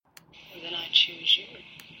choose you.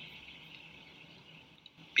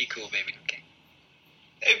 Be cool, baby. Okay.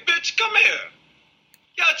 Hey, bitch, come here.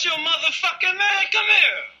 Got your motherfucking man. Come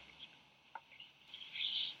here.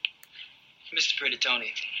 Mr. Pretty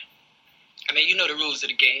Tony, I mean, you know the rules of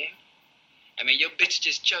the game. I mean, your bitch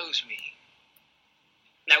just chose me.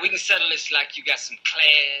 Now, we can settle this like you got some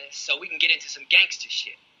class, so we can get into some gangster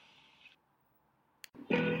shit.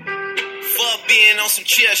 Fuck being on some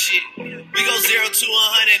chill shit. We go 0 to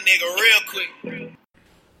 100, nigga, real quick.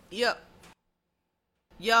 Yep.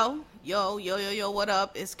 Yo, what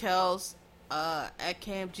up? It's Kels at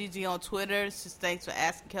CamGG on Twitter. This is Thanks for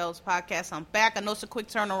Asking Kels podcast. I'm back. I know it's a quick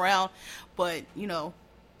turnaround, but, you know,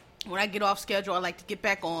 when I get off schedule, I like to get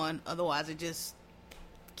back on. Otherwise, it just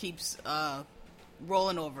keeps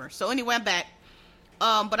rolling over. So anyway, I'm back.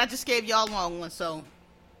 But I just gave y'all a long one, so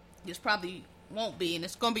this probably won't be, and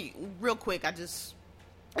it's going to be real quick. There's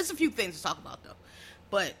a few things to talk about, though.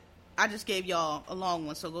 But I just gave y'all a long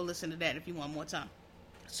one, so go listen to that if you want more time.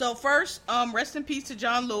 So first, rest in peace to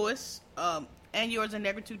John Lewis, and yours in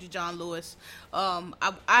negritude to John Lewis.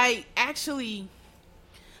 I actually,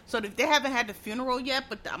 so they haven't had the funeral yet,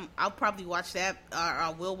 but I'll probably watch that, or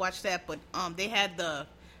I will watch that, but they had I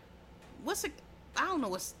don't know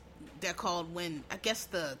what's they're called when, I guess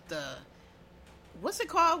what's it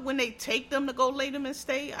called when they take them to go lay them in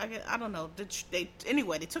state? I don't know. They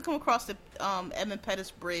took them across the Edmund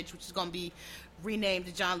Pettus Bridge, which is going to be renamed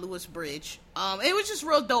the John Lewis Bridge. It was just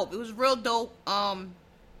real dope. It was real dope,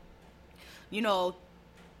 you know,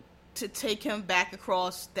 to take him back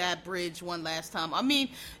across that bridge one last time. I mean,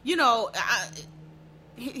 you know,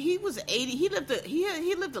 he was 80. He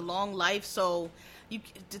lived a long life. So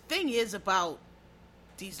the thing is about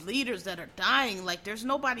these leaders that are dying, like, there's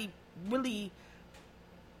nobody really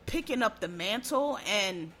picking up the mantle.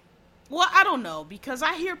 And, well, I don't know, because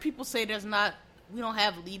I hear people say we don't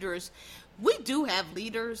have leaders. We do have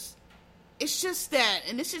leaders. It's just that,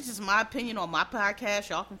 and this is just my opinion on my podcast.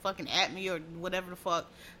 Y'all can fucking at me or whatever the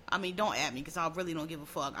fuck. I mean, don't at me, because I really don't give a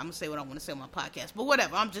fuck. I'm gonna say what I want to say on my podcast. But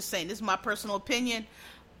whatever, I'm just saying, this is my personal opinion.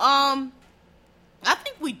 I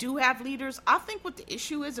think we do have leaders. I think what the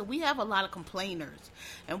issue is that we have a lot of complainers,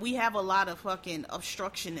 and we have a lot of fucking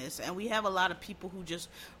obstructionists, and we have a lot of people who just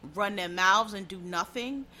run their mouths and do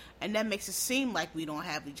nothing, and that makes it seem like we don't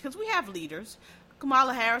have leaders, because we have leaders.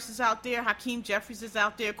 Kamala Harris is out there. Hakeem Jeffries is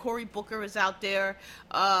out there. Cory Booker is out there.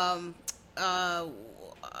 The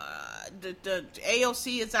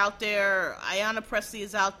AOC is out there. Ayanna Pressley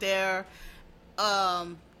is out there.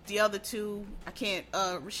 The other two, I can't,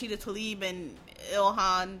 Rashida Tlaib and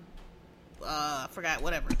Ilhan, I forgot,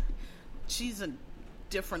 whatever. She's a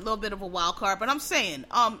little bit of a wild card, but I'm saying,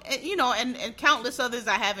 and, you know, and countless others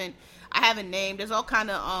I haven't named. There's all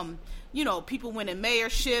kind of, you know, people winning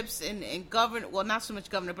mayorships and governor, well, not so much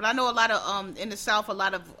governor, but I know a lot of, in the South, a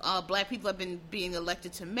lot of black people have been being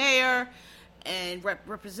elected to mayor and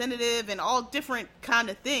representative and all different kind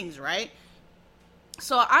of things, right?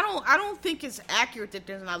 So I don't think it's accurate that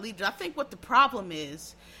there's not leaders. I think what the problem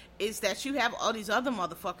is that you have all these other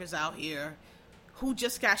motherfuckers out here who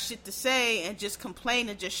just got shit to say and just complain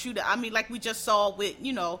and just shoot it. I mean, like we just saw with,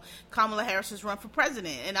 you know, Kamala Harris's run for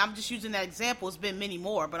president. And I'm just using that example. It's been many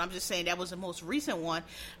more, but I'm just saying that was the most recent one.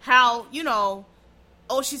 How, you know,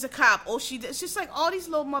 oh, she's a cop. Oh, it's just like all these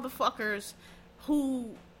little motherfuckers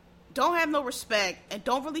who don't have no respect and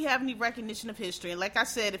don't really have any recognition of history. And like I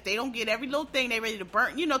said, if they don't get every little thing, they ready to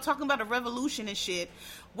burn, you know, talking about a revolution and shit.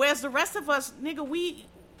 Whereas the rest of us, nigga, we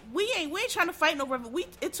ain't trying to fight no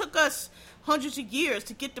revolution. It took us hundreds of years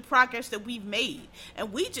to get the progress that we've made.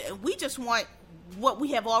 And we just want what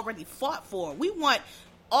we have already fought for. We want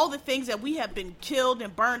all the things that we have been killed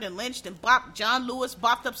and burned and lynched and John Lewis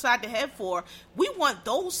bopped upside the head for. We want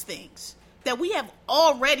those things that we have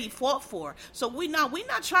already fought for. So we're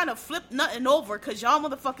not trying to flip nothing over because y'all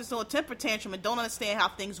motherfuckers throw a temper tantrum and don't understand how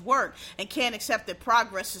things work and can't accept that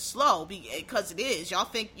progress is slow because it is. Y'all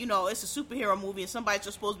think, you know, it's a superhero movie and somebody's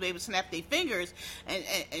just supposed to be able to snap their fingers and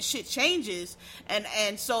shit changes.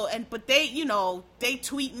 But they, you know, they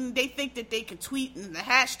tweeting, they think that they can tweet and the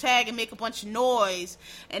hashtag and make a bunch of noise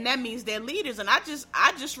and that means they're leaders. And I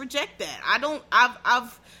just reject that.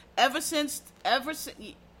 I've ever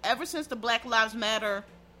since the Black Lives Matter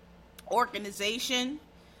organization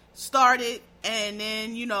started, and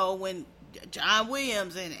then, you know, when John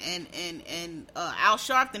Williams and Al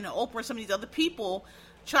Sharpton and Oprah and some of these other people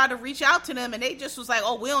tried to reach out to them, and they just was like,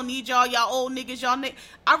 oh, we don't need y'all old niggas,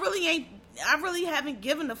 I really haven't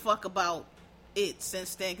given a fuck about it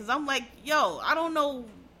since then, because I'm like, yo, I don't know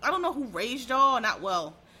who raised y'all,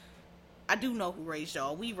 I do know who raised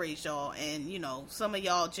y'all. We raised y'all, and you know, some of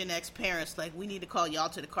y'all Gen X parents, like, we need to call y'all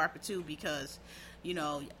to the carpet too, because you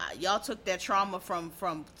know, y'all took that trauma from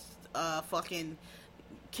fucking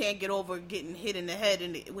can't get over getting hit in the head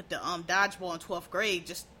with the dodgeball in 12th grade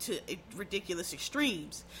just to ridiculous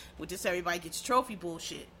extremes with this everybody gets trophy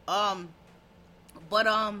bullshit. But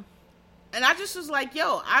and I just was like,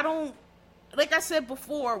 yo, I don't, like I said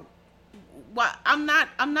before, I'm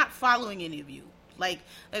not following any of you. Like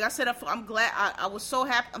I said, I'm glad, I was so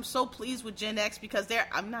happy, I'm so pleased with Gen X, because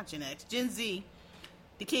I'm not Gen X, Gen Z,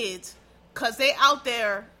 the kids, because they out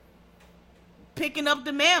there picking up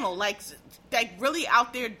the mantle, like really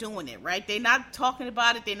out there doing it, right? They not talking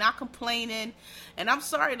about it, they not complaining, and I'm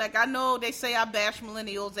sorry, like, I know they say I bash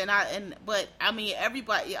millennials, but I mean,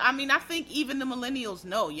 everybody, I mean, I think even the millennials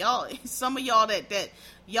know, y'all, some of y'all that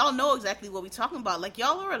y'all know exactly what we talking about, like,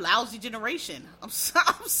 y'all are a lousy generation, I'm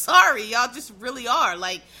sorry, y'all just really are,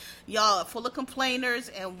 like, y'all are full of complainers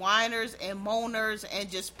and whiners and moaners and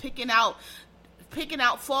just picking out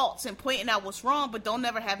faults and pointing out what's wrong, but don't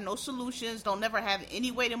never have no solutions, don't never have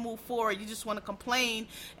any way to move forward. You just want to complain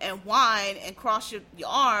and whine and cross your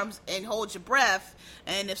arms and hold your breath,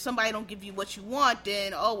 and if somebody don't give you what you want,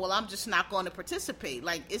 then, oh, well, I'm just not going to participate.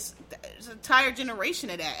 Like, it's an entire generation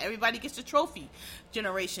of that. Everybody gets a trophy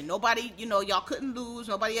generation. Nobody, you know, y'all couldn't lose.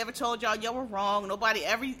 Nobody ever told y'all were wrong. Nobody,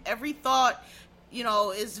 every thought, you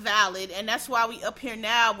know, is valid, and that's why we up here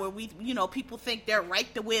now where we, you know, people think they're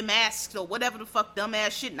right to wear masks or whatever the fuck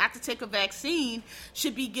dumbass shit not to take a vaccine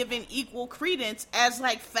should be given equal credence as,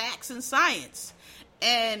 like, facts and science.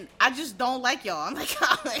 And I just don't like y'all. I'm like,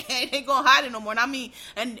 I ain't gonna hide it no more. And I mean,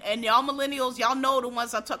 and y'all millennials, y'all know the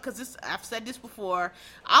ones I'm talking, because I've said this before.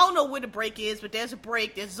 I don't know where the break is, but there's a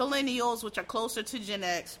break. There's Zillennials, which are closer to Gen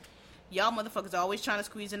X. Y'all motherfuckers are always trying to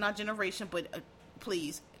squeeze in our generation, but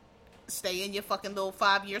please, stay in your fucking little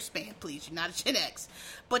 5-year span, please. You're not a Gen X.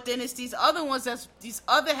 But then it's these other ones, that's these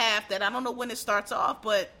other half that I don't know when it starts off,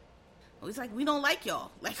 but it's like, we don't like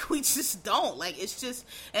y'all. Like, we just don't. Like, it's just,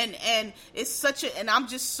 and it's such a, and I'm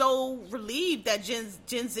just so relieved that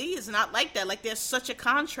Gen Z is not like that. Like, there's such a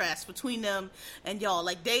contrast between them and y'all.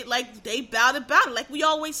 Like, they bout it. Like we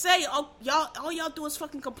always say, oh, y'all, all y'all do is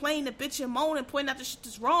fucking complain and bitch and moan and point out the shit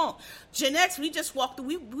that's wrong. Gen X, we just walked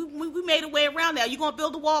through, we made a way around that. You gonna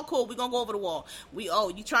build a wall? Cool, we gonna go over the wall.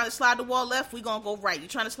 You trying to slide the wall left? We gonna go right. You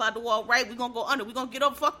trying to slide the wall right? We gonna go under. We gonna get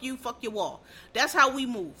up, fuck you, fuck your wall. That's how we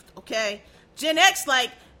moved, okay? Gen X,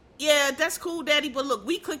 like, yeah, that's cool, daddy, but look,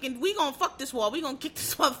 we gonna fuck this wall. We gonna kick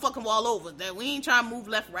this motherfucking wall over. That we ain't trying to move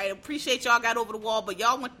left, right. Appreciate y'all got over the wall, but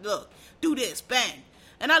y'all went, look, do this, bang.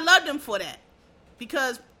 And I love them for that,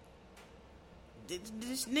 because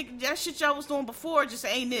this nigga, that shit y'all was doing before just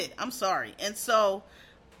ain't it. I'm sorry. And so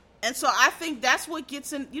I think that's what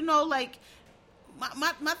gets in, you know, like,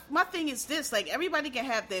 my thing is this, like, everybody can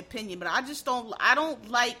have their opinion, but I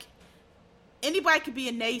don't like, anybody can be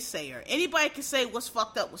a naysayer. Anybody can say what's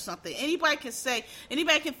fucked up with something. Anybody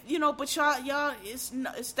can, you know, but y'all, it's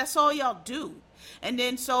that's all y'all do. And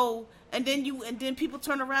then people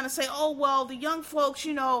turn around and say, oh, well, the young folks,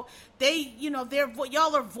 you know,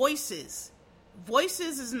 y'all are voices.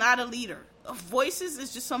 Voices is not a leader. Voices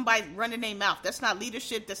is just somebody running their mouth. That's not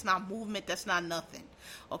leadership. That's not movement. That's not nothing.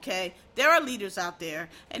 Okay? There are leaders out there,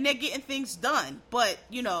 and they're getting things done. But,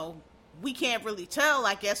 you know, we can't really tell,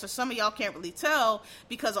 I guess, or some of y'all can't really tell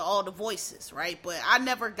because of all the voices, right? But I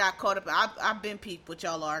never got caught up. I've been peeped what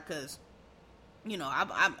y'all are, because, you know,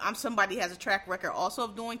 I'm somebody who has a track record also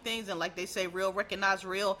of doing things, and like they say, real recognize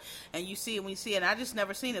real, and you see it when you see it. And I just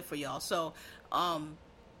never seen it for y'all. So,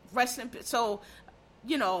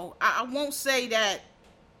 you know, I won't say that.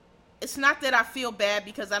 It's not that I feel bad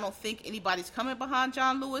because I don't think anybody's coming behind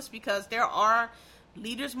John Lewis, because there are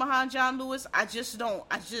leaders behind John Lewis.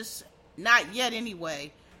 Not yet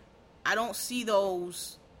anyway. I don't see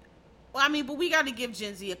those. Well, I mean, but we got to give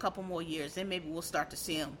Gen Z a couple more years, then maybe we'll start to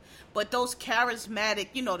see them. But those charismatic,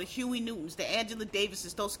 you know, the Huey Newtons, the Angela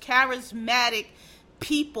Davises, those charismatic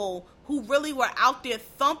people who really were out there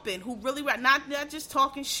thumping, who really were not just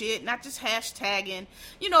talking shit, not just hashtagging,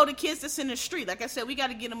 you know, the kids that's in the street. Like I said, we got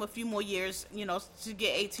to give them a few more years, you know, to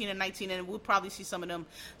get 18 and 19, and we'll probably see some of them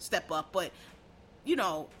step up. But, you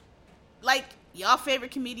know, like y'all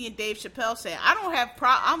favorite comedian Dave Chappelle said, I don't have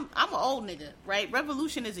I'm an old nigga, right?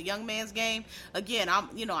 Revolution is a young man's game. Again,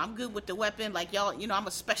 I'm good with the weapon. Like y'all, you know, I'm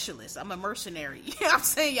a specialist. I'm a mercenary. You know what I'm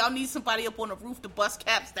saying? Y'all need somebody up on the roof to bust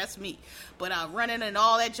caps. That's me. But running and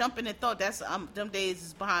all that, jumping and thought, them days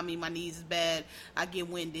is behind me. My knees is bad. I get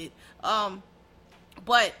winded.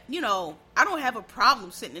 But, you know, I don't have a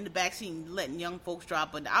problem sitting in the backseat and letting young folks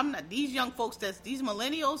drop. But I'm not, these young folks, these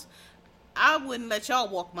millennials, I wouldn't let y'all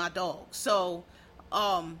walk my dog. So,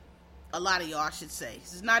 a lot of y'all, I should say.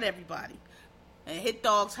 This is not everybody. And hit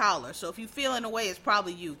dogs holler. So if you feel in a way, it's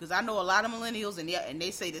probably you. Because I know a lot of millennials, and they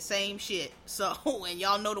say the same shit. So, and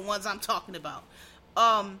y'all know the ones I'm talking about.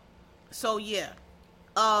 So yeah.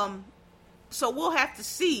 So we'll have to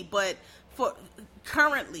see. But for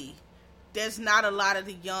currently, there's not a lot of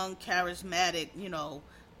the young, charismatic,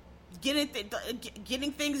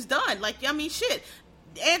 getting things done. Like, I mean, shit.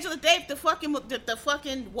 Angela Davis, the fucking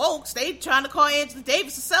wokes, they trying to call Angela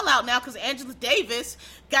Davis a sellout now because Angela Davis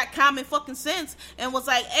got common fucking sense and was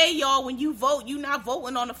like, hey, y'all, when you vote, you not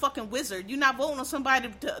voting on a fucking wizard. You not voting on somebody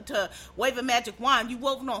to wave a magic wand. You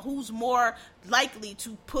voting on who's more likely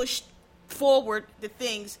to push forward the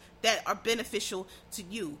things that are beneficial to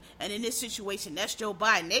you. And in this situation, that's Joe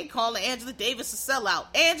Biden. They calling Angela Davis a sellout.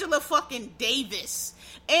 Angela fucking Davis.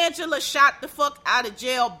 Angela shot the fuck out of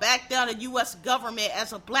jail, back down the U.S. government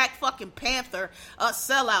as a Black fucking Panther, a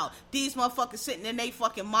sellout. These motherfuckers sitting in they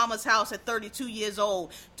fucking mama's house at 32 years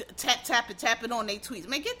old, tapping on their tweets.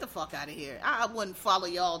 Man, get the fuck out of here. I wouldn't follow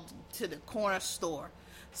y'all to the corner store.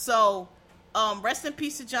 So, rest in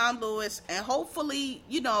peace to John Lewis, and hopefully,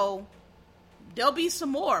 there'll be some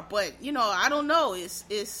more, but I don't know.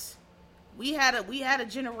 We had a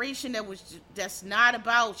generation that's not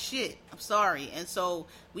about shit. I'm sorry, and so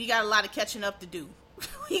we got a lot of catching up to do.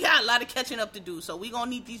 So we gonna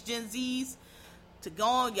need these Gen Zs to go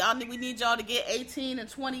on. We need y'all to get 18 and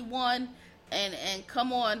 21 and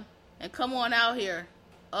come on out here.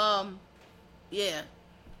 Yeah.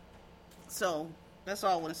 So that's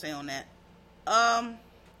all I want to say on that. I'm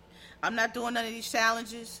not doing none of these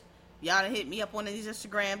challenges. Y'all done hit me up on these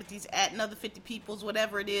Instagram with these at another 50 peoples,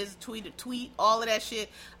 whatever it is, tweet, all of that shit.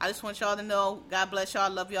 I just want y'all to know, God bless y'all, I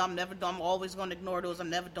love y'all. I'm always going to ignore those. I'm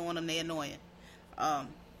never doing them. They're annoying.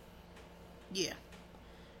 Yeah.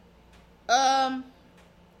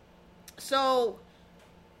 So,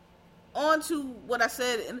 on to what I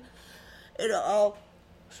said in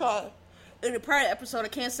the prior episode, I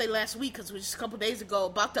can't say last week because it was just a couple days ago,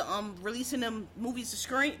 about the releasing them movies to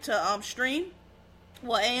stream.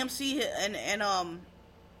 Well, AMC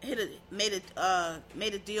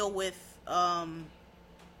made a deal with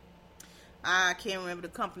I can't remember the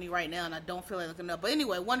company right now, and I don't feel like looking up. But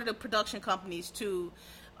anyway, one of the production companies to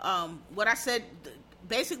what I said.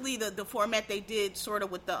 Basically, the format they did sort of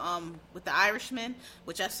with the Irishman,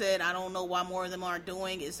 which I said I don't know why more of them aren't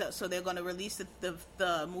doing, is so they're going to release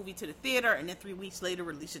the movie to the theater and then 3 weeks later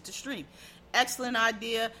release it to stream. Excellent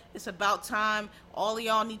idea. It's about time. All of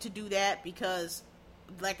y'all need to do that because,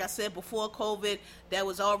 like I said, before COVID, that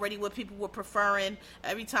was already what people were preferring.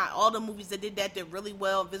 Every time, all the movies that did that did really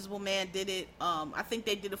well. Invisible Man did it. I think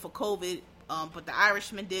they did it for COVID, but The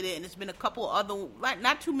Irishman did it, and there's been a couple other,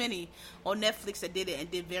 not too many, on Netflix that did it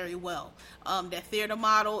and did very well. That theater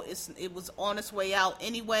model, it was on its way out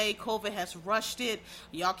anyway. COVID has rushed it.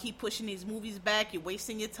 Y'all keep pushing these movies back. You're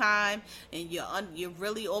wasting your time, and you're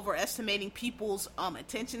really overestimating people's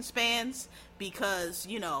attention spans because,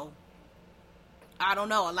 I don't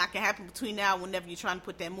know. A lot can happen between now and whenever you're trying to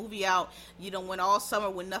put that movie out. You don't win all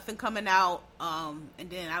summer with nothing coming out. And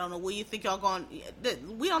then I don't know where you think y'all going.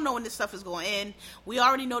 We don't know when this stuff is going to end. We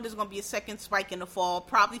already know there's going to be a second spike in the fall,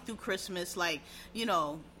 probably through Christmas. We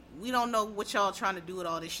don't know what y'all trying to do with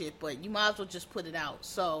all this shit, but you might as well just put it out.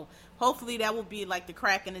 So hopefully that will be like the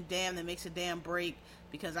crack in the dam that makes a dam break,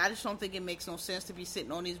 because I just don't think it makes no sense to be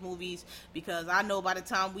sitting on these movies, because I know by the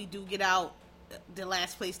time we do get out, the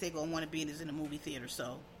last place they're going to want to be is in a movie theater.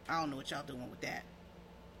 So I don't know what y'all doing with that.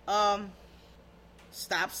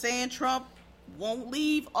 Stop saying Trump won't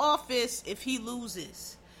leave office if he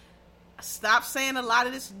loses. Stop saying a lot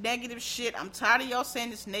of this negative shit. I'm tired of y'all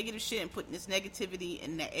saying this negative shit and putting this negativity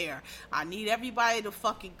in the air. I need everybody to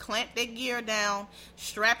fucking clamp their gear down,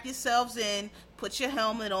 strap yourselves in, put your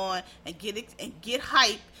helmet on, and get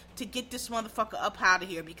hype to get this motherfucker up out of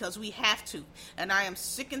here, because we have to. And I am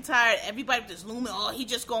sick and tired. Everybody just looming, he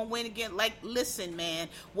just gonna win again. Like, listen, man,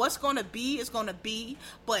 what's gonna be is gonna be,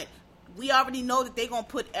 but we already know that they gonna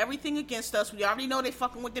put everything against us. We already know they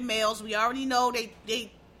fucking with the males. We already know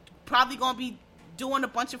they probably gonna be doing a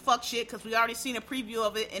bunch of fuck shit, because we already seen a preview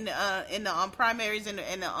of it in the primaries and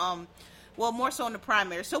the well, more so in the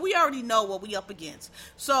primary. So we already know what we up against.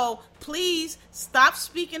 So please stop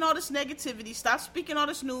speaking all this negativity. Stop speaking all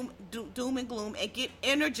this doom and gloom, and get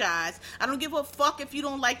energized. I don't give a fuck if you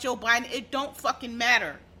don't like Joe Biden. It don't fucking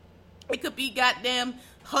matter. It could be goddamn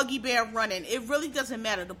Huggy Bear running. It really doesn't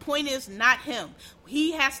matter. The point is not him.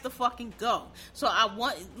 He has to fucking go. So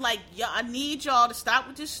I need y'all to stop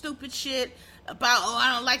with this stupid shit about,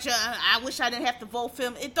 I don't like you. I wish I didn't have to vote for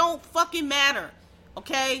him. It don't fucking matter.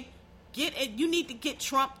 Okay? You need to get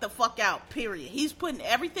Trump the fuck out, period. He's putting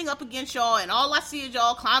everything up against y'all, and all I see is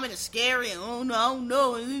y'all climbing is scary, and oh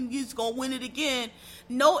no, and he's gonna win it again.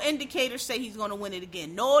 No indicators say he's gonna win it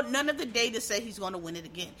again. None of the data say he's gonna win it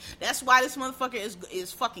again. That's why this motherfucker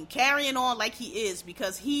is fucking carrying on like he is,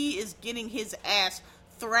 because he is getting his ass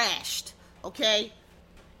thrashed, okay?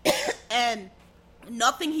 And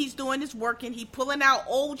nothing he's doing is working. He pulling out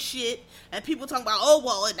old shit, and people talking about, oh,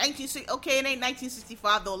 well, in 1960, okay, it ain't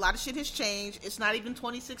 1965, though. A lot of shit has changed. It's not even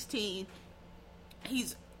 2016.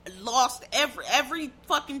 He's lost every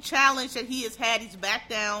fucking challenge that he has had. He's back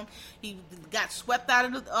down. He got swept out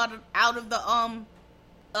of the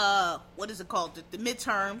what is it called? The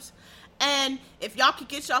midterms. And if y'all could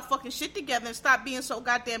get y'all fucking shit together and stop being so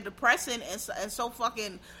goddamn depressing and so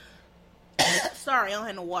fucking sorry, I don't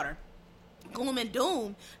have no water. Gloom and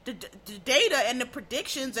doom, the data and the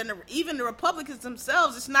predictions and even the Republicans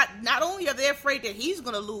themselves, it's not only are they afraid that he's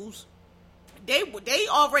gonna lose, they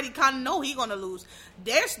already kind of know he's gonna lose.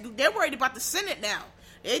 They're worried about the Senate now.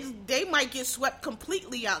 They might get swept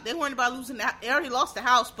completely out. They're worried about losing they already lost the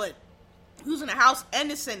House, but losing the House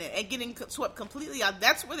and the Senate and getting swept completely out.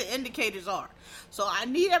 That's where the indicators are. So I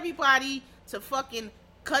need everybody to fucking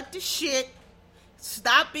cut the shit.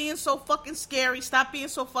 Stop being so fucking scary. Stop being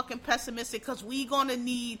so fucking pessimistic, because we gonna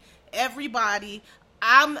need everybody.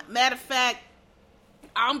 Matter of fact,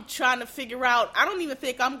 I'm trying to figure out, I don't even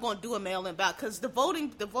think I'm gonna do a mail-in ballot, because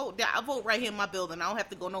I vote right here in my building. I don't have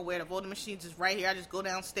to go nowhere. The voting machines is right here. I just go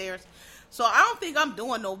downstairs. So I don't think I'm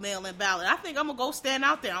doing no mail-in ballot. I think I'm gonna go stand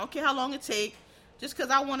out there. I don't care how long it takes, just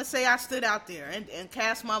because I want to say I stood out there and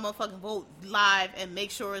cast my motherfucking vote live and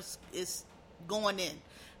make sure it's going in.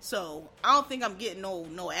 So, I don't think I'm getting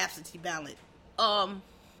no absentee ballot.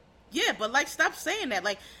 Yeah, but, like, stop saying that.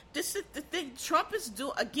 Like, this is the thing. Trump is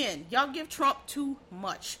again, y'all give Trump too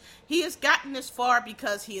much. He has gotten this far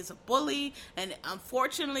because he is a bully, and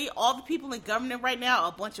unfortunately, all the people in government right now are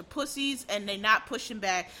a bunch of pussies, and they're not pushing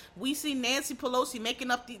back. We see Nancy Pelosi making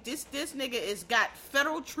up this nigga is got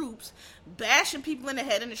federal troops bashing people in the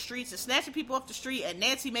head in the streets and snatching people off the street, and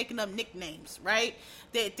Nancy making up nicknames, right?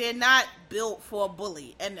 They're not built for a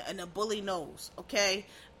bully, and a bully knows, okay?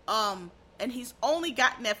 And he's only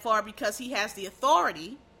gotten that far because he has the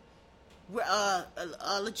authority,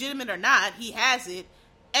 legitimate or not, he has it,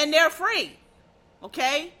 and they're afraid,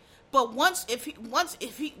 okay? But when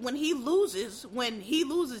he loses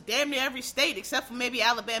damn near every state except for maybe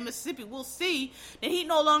Alabama, Mississippi, we'll see, then he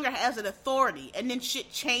no longer has an authority, and then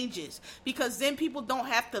shit changes, because then people don't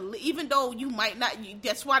have to, even though you might not,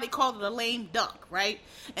 that's why they call it a lame duck, right?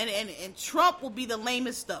 And Trump will be the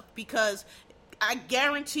lamest duck, because I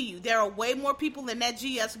guarantee you, there are way more people in that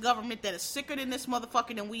GS government that are sicker than this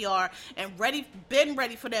motherfucker than we are, and been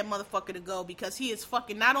ready for that motherfucker to go, because he is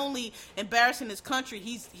fucking not only embarrassing his country,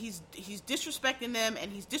 he's disrespecting them,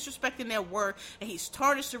 and he's disrespecting their work, and he's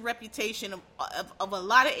tarnished the reputation of a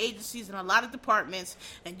lot of agencies and a lot of departments,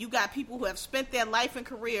 and you got people who have spent their life and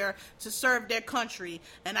career to serve their country,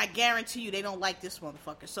 and I guarantee you they don't like this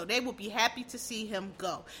motherfucker, so they will be happy to see him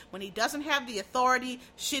go. When he doesn't have the authority,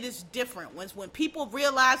 shit is different. When people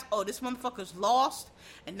realize, oh, this motherfucker's lost,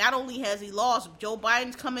 and not only has he lost, Joe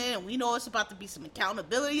Biden's coming in, and we know it's about to be some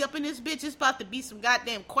accountability up in this bitch. It's about to be some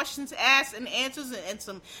goddamn questions asked and answers, and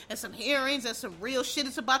some hearings, and some real shit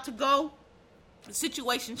is about to go. The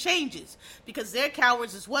situation changes, because they're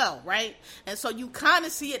cowards as well, right? And so you kind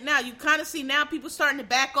of see it now. You kind of see now people starting to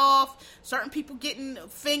back off, certain people getting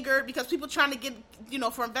fingered, because people trying to get,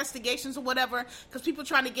 for investigations or whatever, because people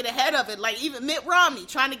trying to get ahead of it, like even Mitt Romney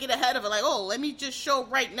trying to get ahead of it, like, oh, let me just show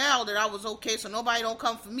right now that I was okay, so nobody don't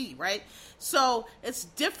come for me, right? So it's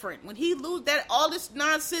different. When he lose that, all this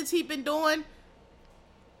nonsense he been doing,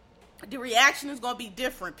 the reaction is going to be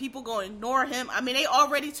different. People going to ignore him. I mean, they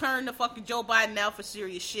already turned to fucking Joe Biden now for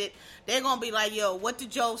serious shit. They're going to be like, yo, what did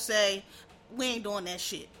Joe say? We ain't doing that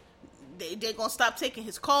shit. They're going to stop taking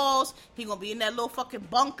his calls. He going to be in that little fucking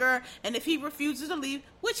bunker. And if he refuses to leave,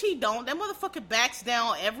 which he don't, that motherfucker backs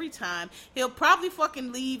down every time. He'll probably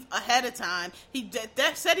fucking leave ahead of time. He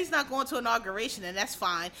said he's not going to inauguration, and that's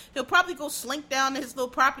fine. He'll probably go slink down to his little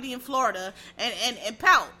property in Florida and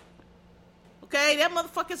pout. Okay, that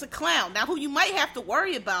motherfucker's a clown. Now, who you might have to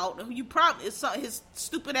worry about, who you probably is his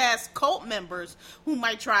stupid ass cult members who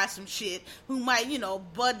might try some shit, who might,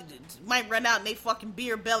 might run out in they fucking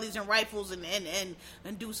beer bellies and rifles and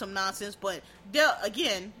do some nonsense. But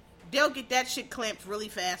they'll get that shit clamped really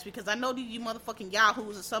fast, because I know you motherfucking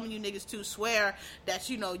yahoos and some of you niggas too swear that,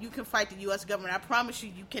 you can fight the U.S. government. I promise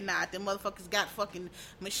you cannot. Them motherfuckers got fucking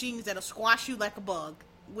machines that'll squash you like a bug.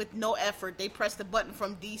 With no effort. They press the button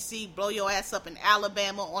from DC, blow your ass up in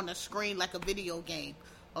Alabama on the screen like a video game.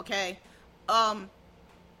 Okay?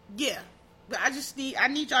 Yeah. But I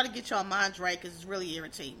need y'all to get y'all minds right, because it's really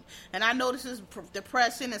irritating. And I know this is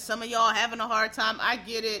depressing, and some of y'all having a hard time. I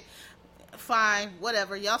get it. Fine,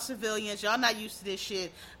 whatever. Y'all civilians, y'all not used to this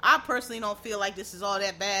shit. I personally don't feel like this is all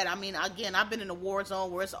that bad. I mean, again, I've been in a war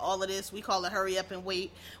zone where it's all of this. We call it hurry up and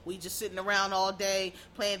wait. We just sitting around all day,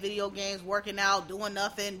 playing video games, working out, doing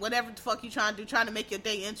nothing. Whatever the fuck you trying to do, trying to make your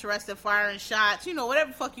day interesting, firing shots,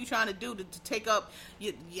 whatever the fuck you trying to do to take up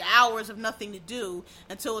your hours of nothing to do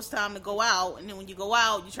until it's time to go out. And then when you go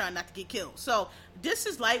out, you're trying not to get killed. So this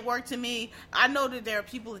is light work to me. I know that there are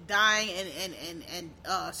people dying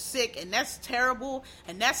and sick, and that's terrible,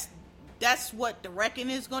 and that's what the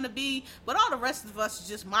reckoning is going to be. But all the rest of us is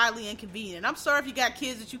just mildly inconvenient. I'm sorry if you got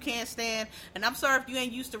kids that you can't stand, and I'm sorry if you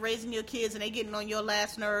ain't used to raising your kids and they getting on your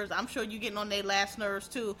last nerves. I'm sure you getting on their last nerves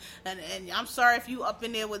too. And I'm sorry if you up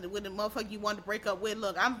in there with the motherfucker you wanted to break up with.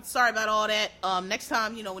 Look, I'm sorry about all that. Next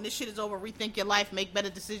time, when this shit is over, rethink your life, make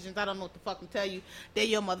better decisions. I don't know what the fuck to tell you. They're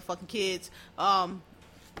your motherfucking kids.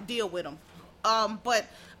 Deal with them. But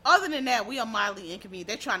other than that, we are mildly inconvenient.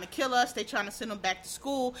 They're trying to kill us. They're trying to send them back to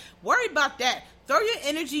school. Worry about that. Throw your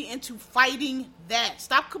energy into fighting that.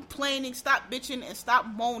 Stop complaining, stop bitching, and stop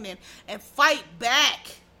moaning, and fight back.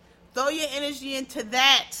 Throw your energy into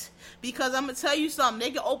that. Because I'm going to tell you something. They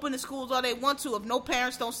can open the schools all they want to if no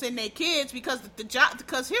parents don't send their kids, because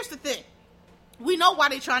because here's the thing. We know why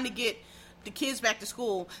they're trying to get the kids back to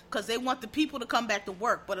school, because they want the people to come back to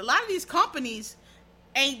work. But a lot of these companies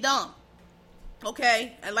ain't dumb.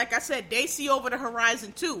 Okay, and like I said, they see over the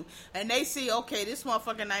horizon too, and they see, okay, this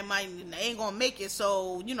motherfucker ain't gonna make it,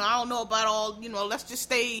 so I don't know about all, let's just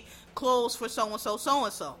stay closed for so and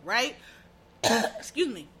so, right?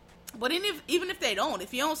 Excuse me. But even if they don't,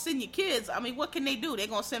 if you don't send your kids, I mean, what can they do? They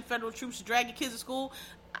gonna send federal troops to drag your kids to school?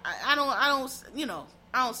 I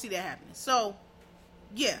don't see that happening. So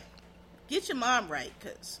yeah, get your mind right,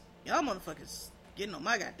 cause y'all motherfuckers getting on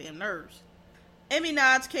my goddamn nerves. Emmy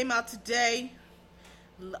nods came out today.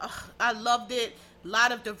 I loved it. A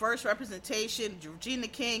lot of diverse representation. Regina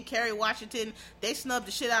King, Kerry Washington. They snubbed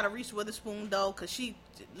the shit out of Reese Witherspoon though, cause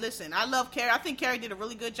I love Kerry. I think Kerry did a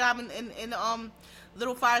really good job in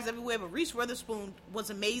Little Fires Everywhere, but Reese Witherspoon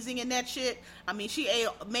was amazing in that shit. I mean, she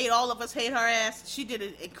made all of us hate her ass. She did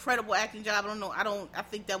an incredible acting job. I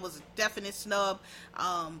think that was a definite snub.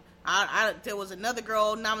 There was another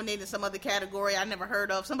girl nominated in some other category I never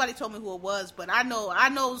heard of. Somebody told me who it was, but I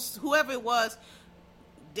know whoever it was,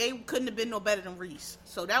 they couldn't have been no better than Reese.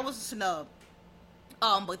 So that was a snub.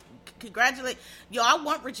 But congratulate, I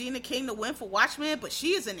want Regina King to win for Watchmen, but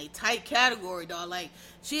she is in a tight category, dog. Like,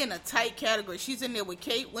 she in a tight category. She's in there with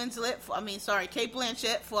Kate Blanchett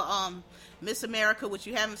for Miss America, which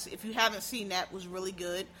if you haven't seen, that was really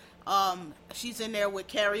good. She's in there with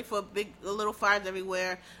Carrie for Little Fires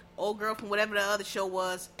Everywhere, old girl from whatever the other show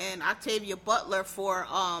was, and Octavia Butler for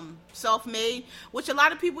Self-Made, which a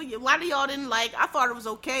lot of y'all didn't like. I thought it was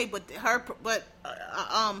okay, but her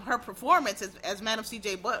performance as Madam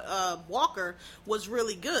C.J. Walker was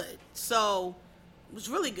really good. So it was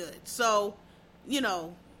really good. So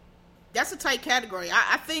that's a tight category.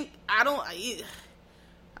 I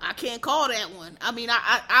can't call that one. I mean,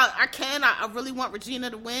 I really want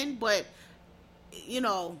Regina to win, but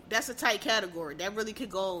that's a tight category. That really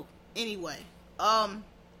could go anyway.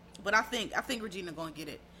 But I think Regina gonna get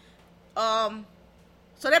it.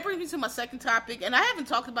 So that brings me to my second topic, and I haven't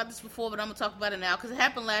talked about this before, but I'm gonna talk about it now because it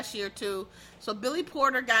happened last year too. So Billy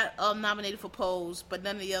Porter got nominated for Pose, but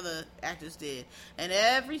none of the other actors did. And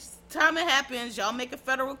every time it happens, y'all make a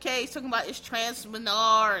federal case talking about it's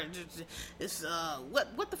transminar, it's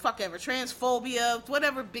what the fuck ever, transphobia,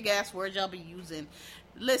 whatever big ass words y'all be using.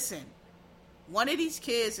 Listen. One of these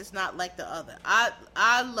kids is not like the other.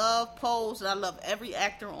 I love Pose, and I love every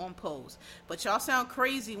actor on Pose. But y'all sound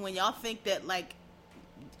crazy when y'all think that, like,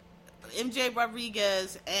 MJ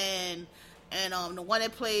Rodriguez and the one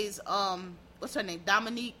that plays, what's her name?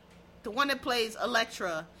 Dominique? The one that plays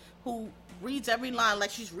Elektra, who reads every line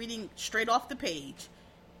like she's reading straight off the page,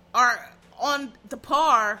 are on the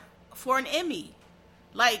par for an Emmy.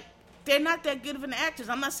 Like, they're not that good of an actors.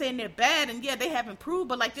 I'm not saying they're bad, and yeah, they have improved,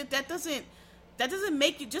 but, like, that doesn't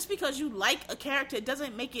make you, just because you like a character, it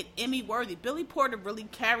doesn't make it Emmy worthy. Billy Porter really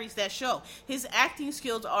carries that show. His acting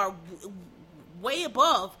skills are way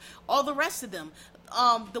above all the rest of them.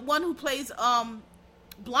 The one who plays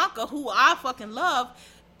Blanca, who I fucking love,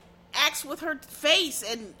 acts with her face,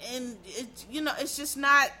 and it's just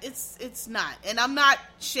not, it's not. And I'm not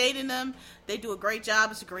shading them. They do a great job.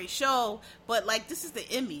 It's a great show. But, like, this is the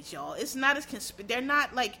Emmys, y'all. It's not as they're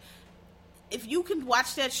not like. If you can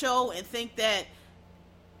watch that show and think that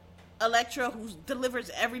Elektra, who delivers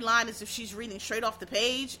every line as if she's reading straight off the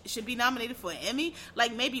page, should be nominated for an Emmy.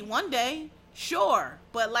 Like, maybe one day, sure.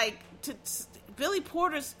 But, like, Billy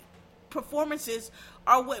Porter's performances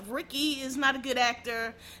are what Ricky is not a good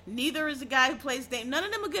actor. Neither is the guy who plays Dave. None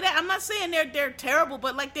of them are good I'm not saying they're terrible,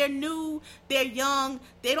 but, like, they're new, they're young,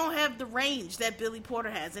 they don't have the range that Billy Porter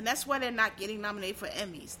has. And that's why they're not getting nominated for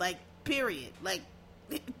Emmys. Like, period. Like,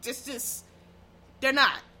 just they're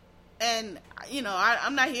not. And, you know,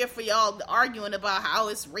 I'm not here for y'all arguing about how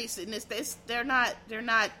it's racist. They're not,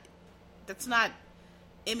 that's not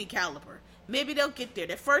Emmy caliber. Maybe they'll get there.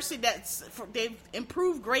 They've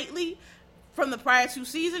improved greatly from the prior 2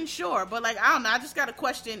 seasons, sure. But, like, I don't know, I just got a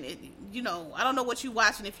question, you know, I don't know what you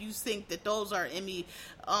watching if you think that those are Emmy.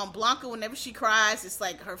 Blanca, whenever she cries, it's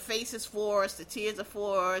like her face is forced, the tears are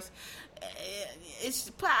forced.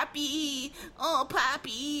 It's Poppy, oh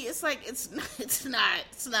Poppy. It's like it's not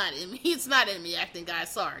Emmy. It's not Emmy acting,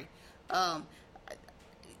 guys. Sorry.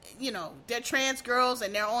 You know, they're trans girls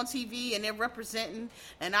and they're on TV and they're representing,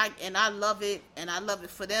 and I love it, and I love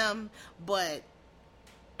it for them. But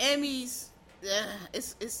Emmys,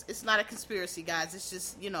 it's not a conspiracy, guys. It's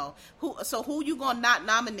just, you know, who you gonna not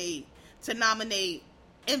nominate to nominate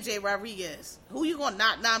MJ Rodriguez? Who you gonna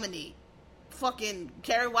not nominate? Fucking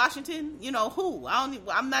Kerry Washington? You know, who?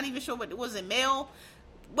 I'm not even sure what, was it male?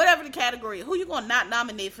 Whatever the category, who you gonna not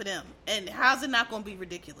nominate for them? And how's it not gonna be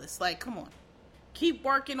ridiculous? Like, come on. Keep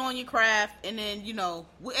working on your craft, and then, you know,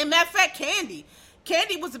 and matter of fact, Candy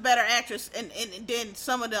was a better actress and than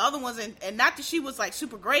some of the other ones, and not that she was like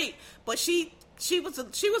super great, but she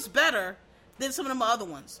was better than some of them other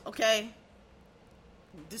ones. Okay,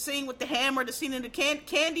 the scene with the hammer, the scene in the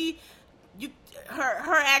Candy,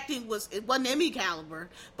 her acting it wasn't Emmy caliber,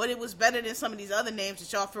 but it was better than some of these other names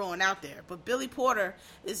that y'all throwing out there. But Billy Porter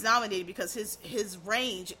is nominated because his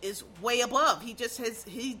range is way above.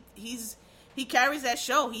 He carries that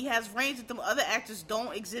show. He has range that the other actors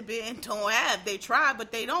don't exhibit and don't have. They try,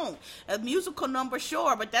 but they don't. A musical number,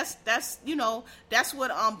 sure, but that's you know, that's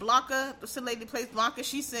what Blanca, the lady that plays Blanca,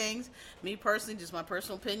 she sings. Me personally, just my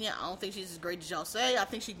personal opinion, I don't think she's as great as y'all say. I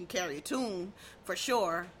think she can carry a tune for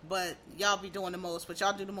sure, but y'all be doing the most. But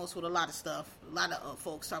y'all do the most with a lot of stuff. A lot of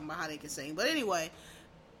folks talking about how they can sing. But anyway,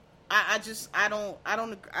 I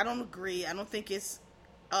don't agree. I don't think it's.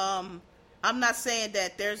 I'm not saying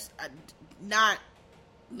that there's not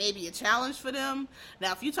maybe a challenge for them.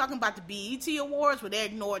 Now, if you're talking about the BET Awards, where they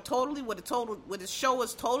ignore it totally, where the show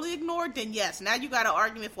is totally ignored, then yes, now you got an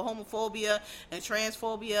argument for homophobia and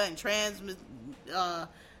transphobia and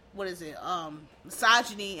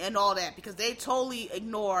misogyny and all that, because they totally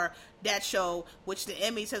ignore that show, which the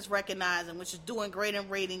Emmys has recognized and which is doing great in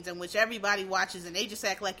ratings and which everybody watches, and they just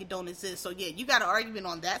act like it don't exist. So yeah, you got an argument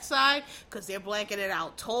on that side because they're blanking it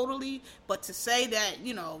out totally. But to say that,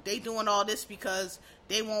 you know, they doing all this because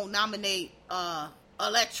they won't nominate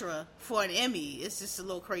Elektra for an Emmy, it's just a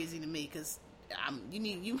little crazy to me. Because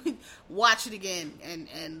you watch it again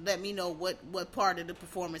and let me know what part of the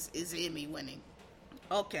performance is Emmy winning.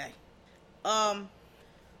 Okay.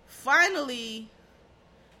 Finally,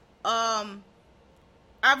 I've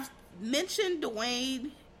mentioned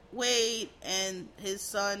Dwayne Wade and his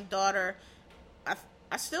son, daughter.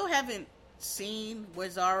 I still haven't seen where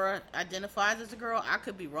Zara identifies as a girl. I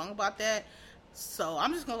could be wrong about that. So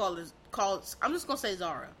I'm just gonna I'm just gonna say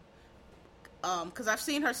Zara. Cause I've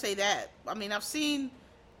seen her say that. I mean, I've seen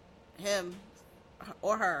him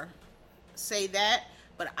or her say that,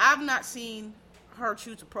 but I've not seen her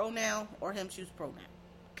choose a pronoun or him choose a pronoun.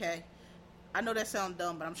 Okay, I know that sounds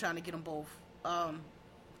dumb, but I'm trying to get them both.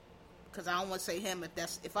 Because I don't want to say him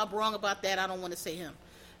if I'm wrong about that. I don't want to say him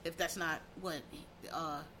if that's not what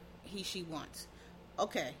she wants.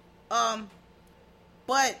 Okay.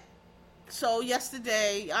 But so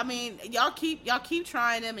yesterday, I mean, y'all keep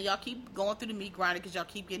trying them and y'all keep going through the meat grinder because y'all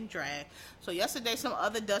keep getting dragged. So yesterday, some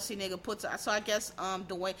other dusty nigga so I guess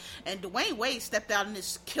Dwayne Wade stepped out in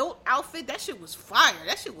this kilt outfit. That shit was fire.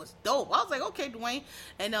 That shit was dope. I was like, okay, Dwayne.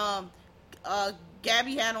 And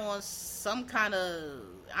Gabby had on some kind of,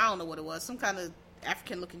 I don't know what it was, some kind of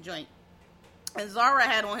African looking joint. And Zara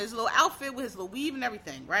had on his little outfit with his little weave and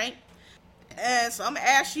everything, right? And some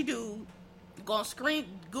ashy dude gonna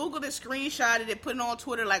Google this, screenshot it, put it on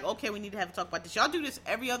Twitter like, okay, we need to have a talk about this. Y'all do this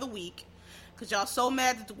every other week because y'all so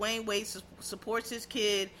mad that Dwayne Wade supports his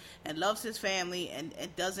kid and loves his family and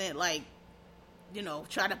doesn't, like, you know,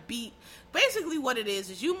 try to beat. Basically what it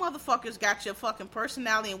is you motherfuckers got your fucking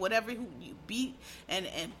personality and whatever you beat and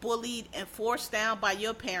bullied and forced down by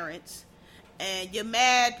your parents, And you're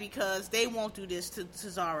mad because they won't do this to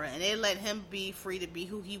Zara, and they let him be free to be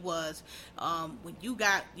who he was. When you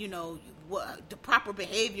got, the proper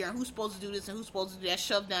behavior and who's supposed to do this and who's supposed to do that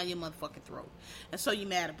shoved down your motherfucking throat. And so you're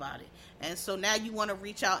mad about it. And so now you want to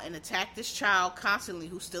reach out and attack this child constantly,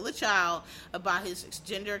 who's still a child, about his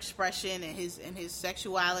gender expression and his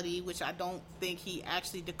sexuality, which I don't think he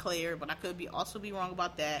actually declared, but I could also be wrong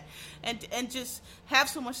about that. And just have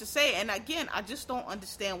so much to say. And again, I just don't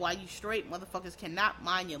understand why you straight motherfuckers cannot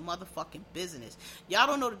mind your motherfucking business. Y'all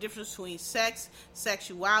don't know the difference between sex,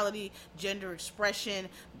 sexuality, gender expression,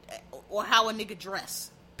 or how a nigga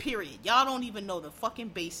dress. Period. Y'all don't even know the fucking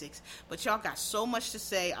basics, but y'all got so much to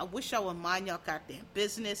say. I wish y'all would mind y'all goddamn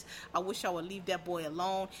business. I wish y'all would leave that boy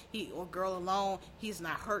alone, or girl alone. He is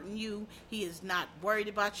not hurting you. He is not worried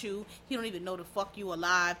about you. He don't even know the fuck you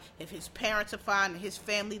alive. If his parents are fine and his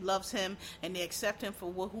family loves him and they accept him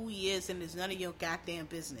for who he is, and it's none of your goddamn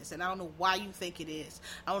business. And I don't know why you think it is.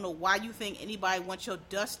 I don't know why you think anybody wants your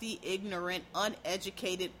dusty, ignorant,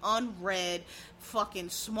 uneducated, unread, fucking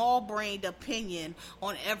small-brained opinion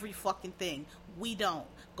on every fucking thing. We don't.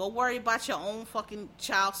 Go worry about your own fucking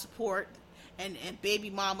child support and baby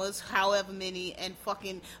mamas, however many, and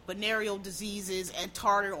fucking venereal diseases and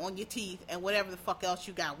tartar on your teeth and whatever the fuck else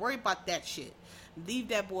you got. Worry about that shit. Leave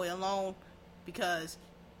that boy alone, because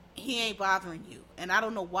he ain't bothering you. And I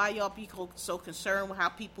don't know why y'all be so concerned with how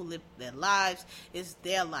people live their lives. It's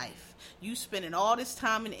their life. You spending all this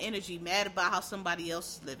time and energy mad about how somebody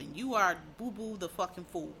else is living. You are boo-boo the fucking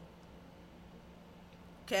fool.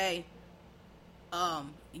 Okay?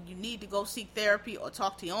 You need to go seek therapy or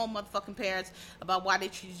talk to your own motherfucking parents about why they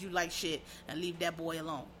treated you like shit, and leave that boy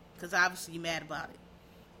alone. Because obviously you're mad about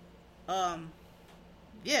it.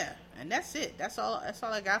 Yeah, and that's it. That's all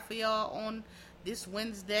I got for y'all on this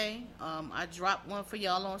Wednesday. I dropped one for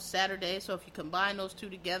y'all on Saturday, so if you combine those two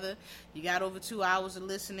together, you got over 2 hours of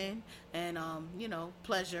listening and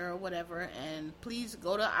pleasure or whatever. And please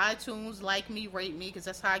go to iTunes, like me, rate me, because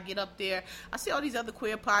that's how I get up there. I see all these other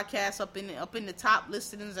queer podcasts up in the top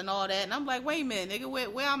listings and all that, and I'm like, wait a minute,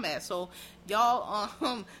 nigga, where I'm at. So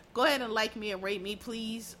y'all go ahead and like me and rate me,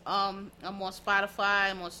 please. I'm on Spotify,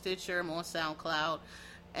 I'm on Stitcher, I'm on SoundCloud,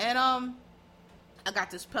 and I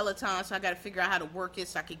got this Peloton, so I got to figure out how to work it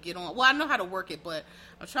so I could get on. Well, I know how to work it, but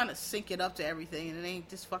I'm trying to sync it up to everything, and it ain't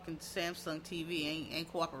this fucking Samsung TV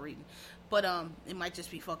ain't cooperating. But it might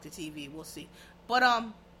just be fuck the TV. We'll see. But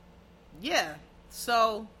yeah.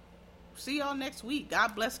 So see y'all next week.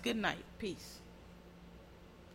 God bless. Good night. Peace.